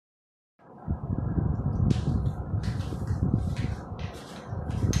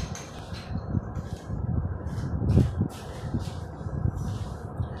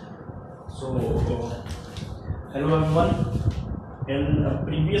Hello everyone. In a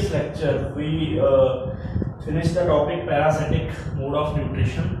previous lecture, we finished the topic parasitic mode of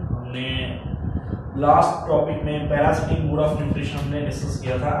nutrition. हमने last topic में parasitic mode of nutrition हमने discuss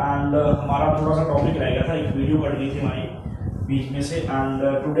किया था and हमारा थोड़ा सा टॉपिक रह गया था, एक वीडियो कट गई थी हमारी बीच में से and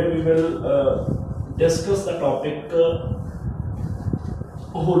today we will discuss the topic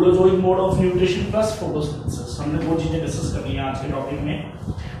holozoic mode of nutrition plus photosynthesis. हमने वो चीज़ें डिस्कस करनी है आज के टॉपिक में।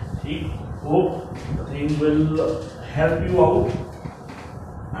 ठीक, hope the thing will help you out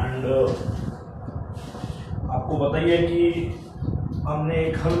and आपको बताइए कि हमने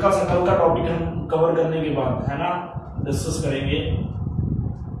एक हल्का टॉपिक हम कवर करने के बाद है ना डिस्कस करेंगे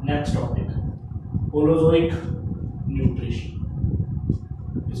नेक्स्ट टॉपिक होलोजोइक न्यूट्रिशन।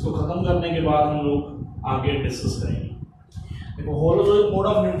 इसको खत्म करने के बाद हम लोग आगे डिस्कस करेंगे। देखो, होलोजोइक मोड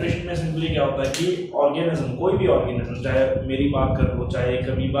ऑफ न्यूट्रिशन में सिंपली क्या होता है कि ऑर्गेनिज्म, कोई भी ऑर्गेनिज्म, चाहे मेरी बात कर लो, चाहे एक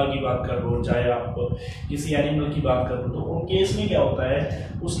अमीबा की बात कर लो, चाहे आप किसी एनिमल की बात कर लो, तो उन केस में क्या होता है,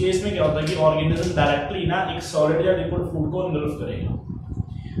 उस केस में क्या होता है कि ऑर्गेनिज्म डायरेक्टली ना एक सॉलिड या लिक्विड फूड को इनगल्फ करेगा।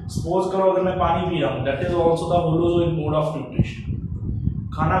 सपोज करो अगर मैं पानी पी रहा हूँ, that is also the holozoic mode of nutrition.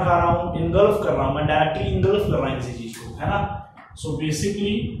 खाना खा रहा हूँ, इनगल्फ कर रहा हूँ, मैं डायरेक्टली इनगल्फ कर रहा हूँ किसी चीज को, है ना। So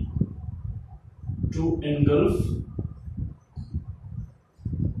basically to engulf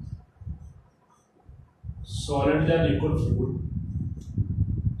solid या liquid food,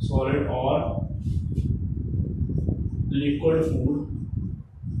 solid or liquid food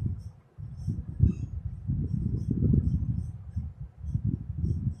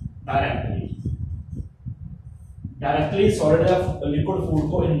directly solid या लिक्विड फूड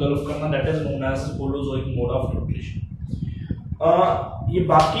को इनगल्फ करना, that is known as holozoic mode of nutrition. ये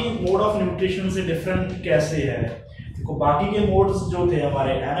बाकी मोड ऑफ न्यूट्रिशन से डिफरेंट कैसे है? देखो, बाकी के मोड्स जो थे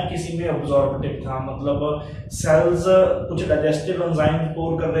हमारे, है ना, किसी में अब्जॉर्बटिव था, मतलब सेल्स कुछ डाइजेस्टिव एंजाइम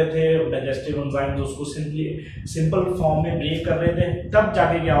स्टोर कर रहे थे, डाइजेस्टिव एंजाइम्स उसको सिंपल फॉर्म में ब्रेक कर रहे थे, तब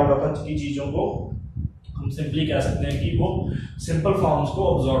जाके क्या हो रहा था कि चीज़ों को हम सिंपली कह सकते हैं कि वो सिंपल फॉर्म्स को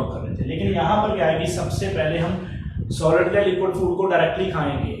अब्जॉर्ब कर रहे थे। लेकिन यहाँ पर क्या है कि सबसे पहले हम सॉलिड या लिक्विड फूड को डायरेक्टली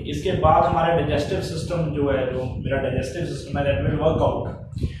खाएंगे, इसके बाद हमारा डाइजेस्टिव सिस्टम जो है, जो मेरा डाइजेस्टिव सिस्टम है, दैट विल वर्क आउट।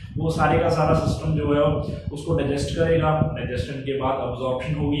 वो सारे का सारा सिस्टम जो है उसको डाइजेस्ट करेगा, डाइजेशन के बाद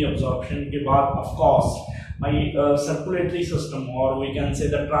अब्जॉर्प्शन होगी, अब्जॉर्प्शन के बाद of course my circulatory system और we can say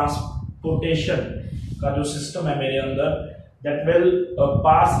the transportation का जो सिस्टम है मेरे अंदर, that will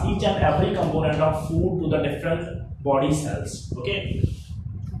pass each and every component of food to the different body cells. Okay,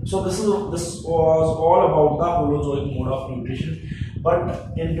 so this was all about the holozoic mode of nutrition, but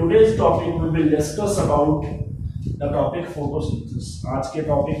in today's topic we will discuss about the topic photosynthesis. आज के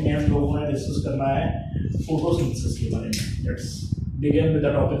topic में हम लोगों ने discuss करना है photosynthesis के बारे में। Let's begin with the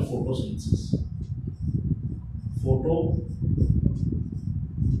topic photosynthesis.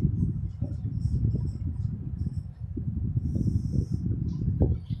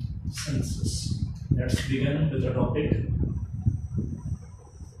 Let's begin with the topic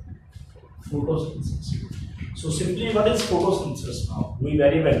photosynthesis. So simply what is photosynthesis? Now we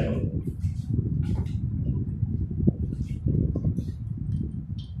very well no.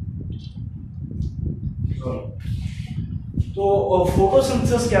 तो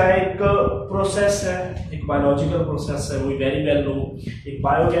फोटोसिंथेसिस क्या है? एक प्रोसेस है, एक बायोलॉजिकल प्रोसेस है, वी वेरी वेल नो। एक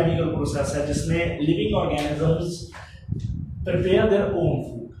बायोकेमिकल प्रोसेस है जिसमें living organisms prepare their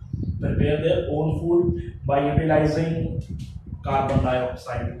own food by utilising carbon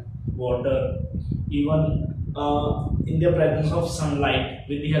dioxide, water, even in the presence of sunlight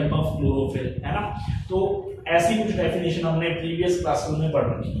with the help of chlorophyll, है ना। तो ऐसी कुछ डेफिनेशन हमने प्रीवियस क्लासेस में पढ़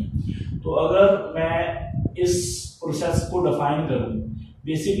रखी है। तो अगर मैं इस प्रोसेस को डिफाइन करूं,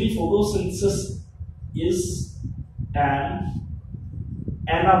 basically photosynthesis is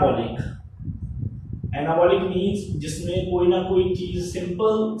anabolic means जिसमें कोई ना कोई चीज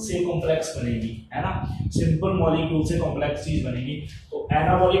सिंपल से कॉम्प्लेक्स बनेगी, है ना, सिंपल मॉलिक्यूल से कॉम्प्लेक्स चीज बनेगी। तो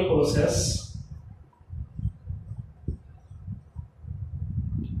anabolic process,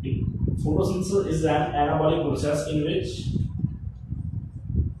 photosynthesis is an anabolic process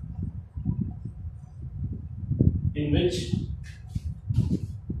in which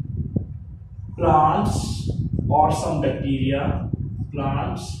plants or some bacteria,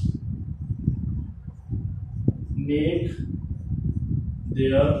 plants make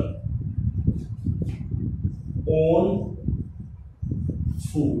their own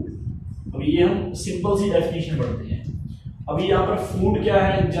food। अभी ये हम सिंपल सी डेफिनेशन पढ़ते हैं। अभी यहाँ पर फूड क्या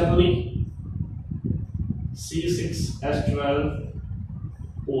है? जनरली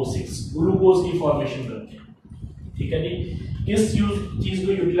C6H12O6 ग्लूकोज की फॉर्मेशन करते हैं। ठीक है जी, किस चीज को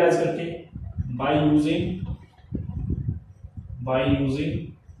यूटिलाइज करके? By using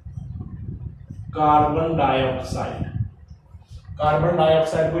carbon dioxide. Carbon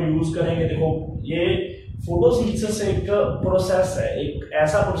dioxide को यूज करेंगे। देखो ये फोटोसिंथेसिस एक प्रोसेस है, एक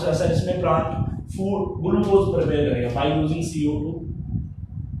ऐसा प्रोसेस है जिसमें प्लांट फूड ग्लूकोज प्रिपेयर करेगा बाय यूजिंग CO2।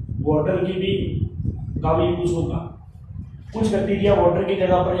 वाटर की भी का भी यूज होगा। कुछ बैक्टीरिया वाटर की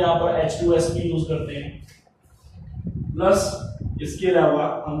जगह पर यहाँ पर H2S भी यूज करते हैं। प्लस इसके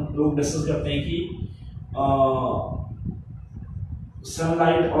अलावा हम लोग डिस्कस करते हैं कि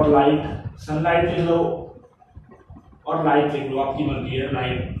सनलाइट और लाइट, सनलाइट लिख लो और लाइट लिख लो, आपकी मर्जी है,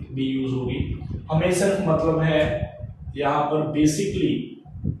 लाइट भी यूज होगी। हमें सिर्फ मतलब है यहाँ पर बेसिकली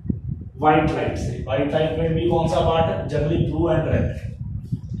व्हाइट लाइट से। व्हाइट लाइट में भी कौन सा पार्ट है? जनरली ब्लू एंड रेड,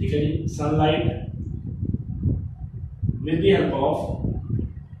 ठीक है जी। Sunlight with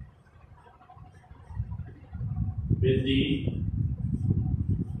the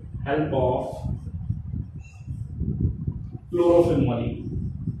help of chlorophyll molecule।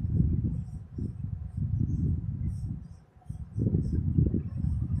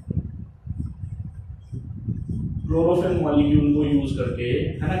 Chlorophyll molecule को यूज करके,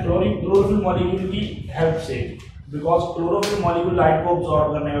 है ना, क्लोरोफिल मॉलिक्यूल की हेल्प से, बिकॉज क्लोरोफिल मॉलिक्यूल लाइट को अब्सॉर्ब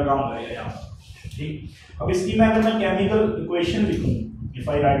करने का काम करेगा यहाँ पर, ठीक। अब इसकी मैं अगर मैं केमिकल इक्वेशन लिखूं, if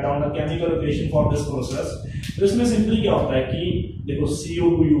I write down the chemical equation for this process, तो इसमें सिंपली क्या होता है कि देखो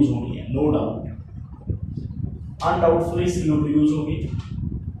CO2 यूज होनी है, नो डाउट, अनडाउटफुली CO2 यूज होगी,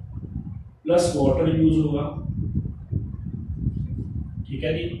 प्लस वाटर यूज होगा, ठीक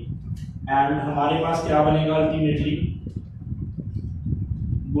है जी। एंड हमारे पास क्या बनेगा अल्टीमेटली?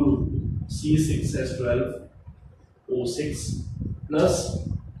 ग्लू C6H12O6 प्लस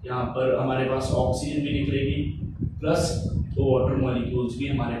यहाँ पर हमारे पास ऑक्सीजन भी निकलेगी, प्लस तो वाटर मॉलिक्यूल्स भी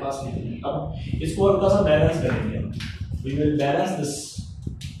हमारे पास निकलेंगे। अब इसको हल्का सा बैलेंस करेंगे हम, वी विल बैलेंस दिस।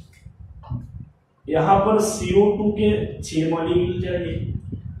 यहाँ पर CO2 के 6 मॉलिक्यूल चाहिए,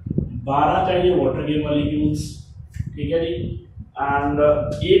 12 चाहिए वाटर के मॉलिक्यूल्स, ठीक है जी। एंड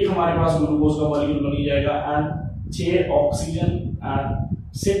एक हमारे पास ग्लूकोज का मॉलिक्यूल बन जाएगा, एंड 6 ऑक्सीजन एंड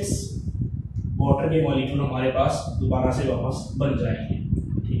 6 वाटर के मॉलिक्यूल हमारे पास दोबारा से वापस बन जाएंगे,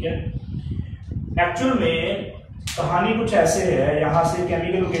 ठीक है। एक्चुअल में कहानी कुछ ऐसे है, यहां से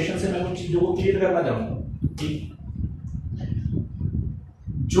केमिकल लोकेशन से मैं कुछ चीजों को क्लियर करना चाहूंगा, ठीक।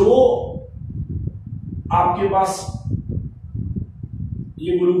 जो आपके पास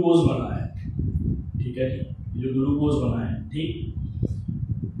ये ग्लूकोज बना है, ठीक है, जो ग्लूकोज बना है, ठीक,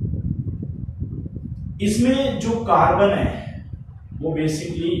 इसमें जो कार्बन है वो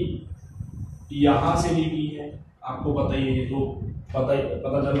बेसिकली यहां से ली गई है, आपको पता ही है, तो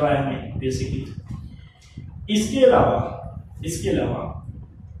पता चल रहा है हमें बेसिकली। इसके अलावा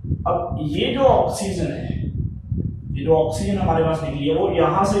अब ये जो ऑक्सीजन है, ये जो ऑक्सीजन हमारे पास निकली है वो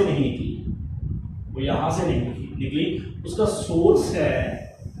यहां से नहीं निकली, वो यहां से नहीं निकली, उसका सोर्स है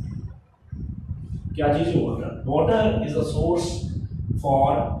क्या चीज? Water. Water is the source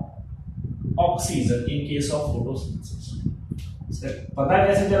for oxygen in case of photosynthesis. पता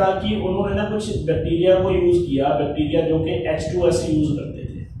कैसे चला? कि उन्होंने ना कुछ बैक्टीरिया को यूज किया, बैक्टीरिया जो कि H2S यूज करते थे,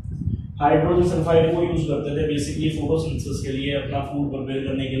 हाइड्रोजन सल्फाइड को यूज करते थे बेसिकली फोटोसिंथेसिस के लिए, अपना फूड प्रिपेयर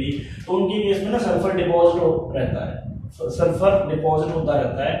करने के लिए। तो उनके केस में ना सल्फर डिपॉजिट रहता है, सल्फर डिपॉजिट होता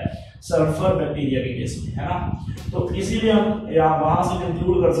रहता है सल्फर बैक्टीरिया के केस में, है ना। तो इसीलिए हम वहां से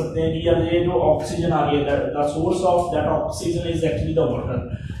कंक्लूड कर सकते हैं कि यार ये जो ऑक्सीजन आ रही है, the source of that oxygen is actually the water,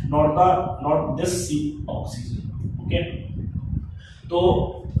 not this C oxygen, okay. तो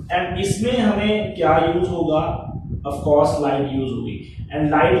एंड इसमें हमें क्या यूज होगा? ऑफ कोर्स लाइट यूज होगी, एंड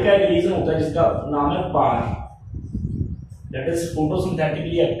लाइट का एक रीजन होता है जिसका नाम है पार, that is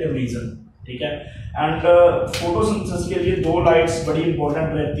photosynthetically active region, ठीक है। एंड फोटोसिंथेसिस के लिए 2 लाइट्स बड़ी इंपॉर्टेंट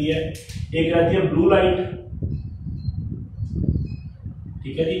रहती है, एक रहती है ब्लू लाइट,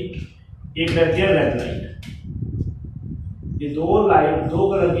 ठीक है जी, एक रहती है रेड लाइट। ये 2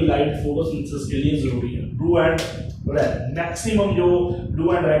 कलर की लाइट फोटोसिंथेसिस के लिए जरूरी है, ब्लू एंड रेड। मैक्सिमम जो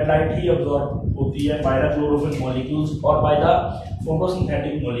blue and red light he absorb होती है बाय द क्लोरोफिल मॉलिक्यूल्स और बाय द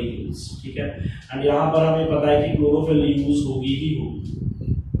फोटोसिंथेटिक मॉलिक्यूल्स, ठीक है। एंड यहाँ पर हमें पता है कि क्लोरोफिल यूज होगी ही होगी,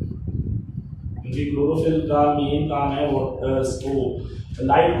 क्योंकि क्लोरोफिल का मेन काम है वो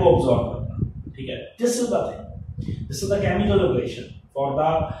लाइट को अब्सॉर्ब करना, ठीक है। This is the chemical equation for the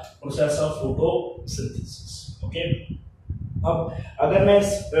process of photosynthesis, okay. अब अगर मैं इस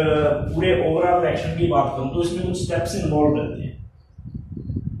पूरे ओवरऑल रिएक्शन की बात करूं तो इसमें कुछ स्टेप्स इन्वॉल्व रहते हैं,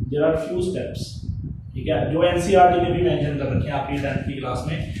 देयर आर फ्यू स्टेप्स, ठीक है, जो एनसीईआरटी ने भी मेंशन कर रखे हैं आपकी 10th की क्लास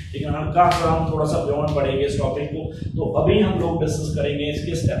में, लेकिन हम थोड़ा सा बियॉन्ड पढ़ेंगे इस टॉपिक को, तो अभी हम लोग डिस्कस करेंगे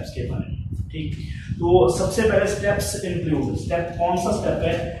इसके स्टेप्स के बारे में, ठीक। तो सबसे पहले स्टेप्स इंक्लूड, स्टेप कौन सा स्टेप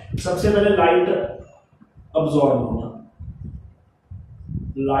है? सबसे पहले लाइट अब्सॉर्ब होना,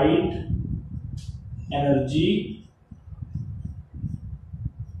 light energy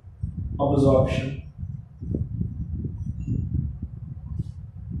absorption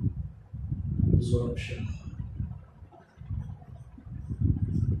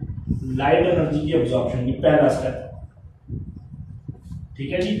light energy की अब्जॉर्प्शन की पहला स्टेप,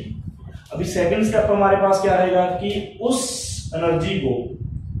 ठीक है जी। अभी सेकंड स्टेप हमारे पास क्या रहेगा कि उस एनर्जी को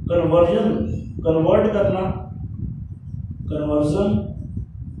कन्वर्ट करना, conversion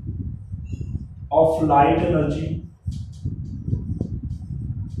of light energy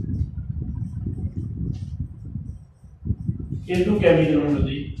into chemical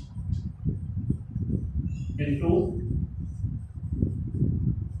energy, into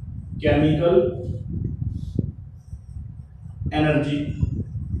chemical energy,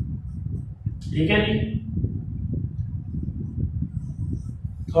 ठीक है जी।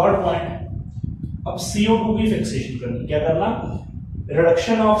 थर्ड पॉइंट, अब CO2 की फिक्सेशन करनी, क्या करना,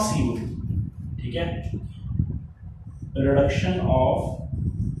 रिडक्शन ऑफ CO2, ठीक है, रिडक्शन ऑफ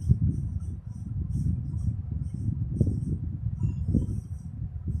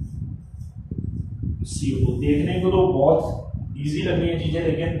CO2। देखने को तो बहुत इजी लग रही है चीजें,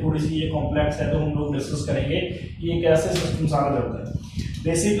 लेकिन थोड़ी सी ये कॉम्प्लेक्स है, तो हम लोग डिस्कस करेंगे कि ये कैसे सिस्टम सारा चलता है।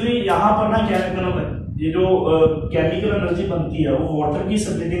 बेसिकली यहाँ पर ना क्या है, ये जो केमिकल एनर्जी बनती है वो वाटर की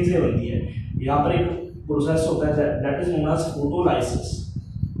स्प्लिटिंग से बनती है। यहाँ पर एक प्रोसेस होता है that is known as photolysis,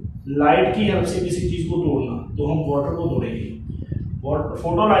 light की हेल्प से किसी चीज को तोड़ना, तो हम वाटर को तोड़ेंगे।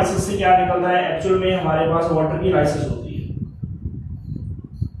 फोटोलाइसिस से क्या निकलता है, एक्चुअल में हमारे पास वाटर की लाइसिस होती है,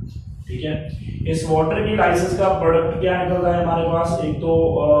 ठीक है। इस वाटर की लाइसिस का प्रोडक्ट क्या निकलता है हमारे पास, एक तो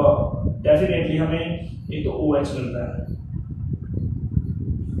डेफिनेटली हमें एक तो OH मिलता है,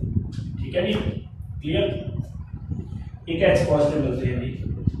 ठीक है जी, क्लियर, एक H पॉजिटिव मिलते हैं जी,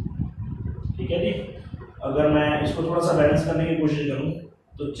 ठीक है जी। अगर मैं इसको थोड़ा सा बैलेंस करने की कोशिश करूं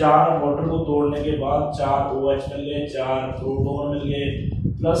तो 4 वाटर को तोड़ने के बाद 4 OH मिल गए, 4 प्रोटॉन मिल गए,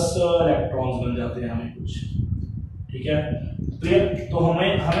 प्लस इलेक्ट्रॉन्स मिल जाते हैं हमें कुछ, ठीक है, क्लियर। तो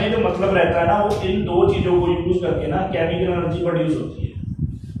हमें जो मतलब रहता है ना, वो इन दो चीजों को यूज करके ना केमिकल एनर्जी प्रोड्यूस होती है।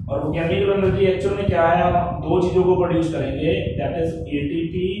 और वो केमिकल एनर्जी एक्चुअल में क्या है, हम दो चीजों को प्रोड्यूस करेंगे, that is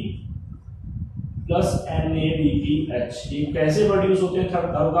ATP plus NADPH। ये कैसे प्रोड्यूस होते हैं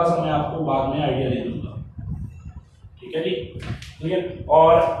हल्का सा मैं आपको बाद में आइडिया दे दूंगा, ठीक है जी, क्लियर।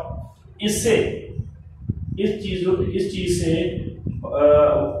 और इससे इस चीज से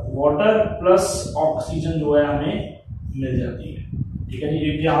वाटर प्लस ऑक्सीजन जो है हमें मिल जाती है, ठीक है जी।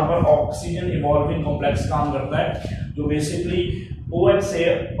 एक यहाँ पर ऑक्सीजन इवॉल्विंग कॉम्प्लेक्स काम करता है, जो बेसिकली OH से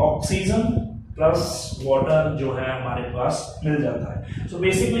ऑक्सीजन प्लस वाटर जो है हमारे पास मिल जाता है। सो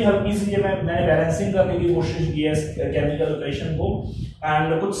बेसिकली हल्की सी मैंने बैलेंसिंग करने की कोशिश की है केमिकल इक्वेशन को,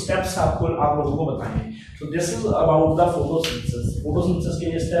 एंड कुछ स्टेप्स आप लोगों को बताएंगे। So this is about the photosynthesis. Photosynthesis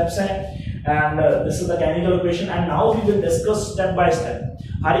के ये स्टेप्स हैं, and this is the chemical equation, and now we will discuss step by step,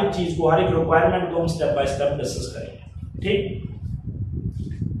 हर एक चीज को, हर एक रिक्वायरमेंट को हम स्टेप बाय स्टेप डिस्कस करेंगे, ठीक।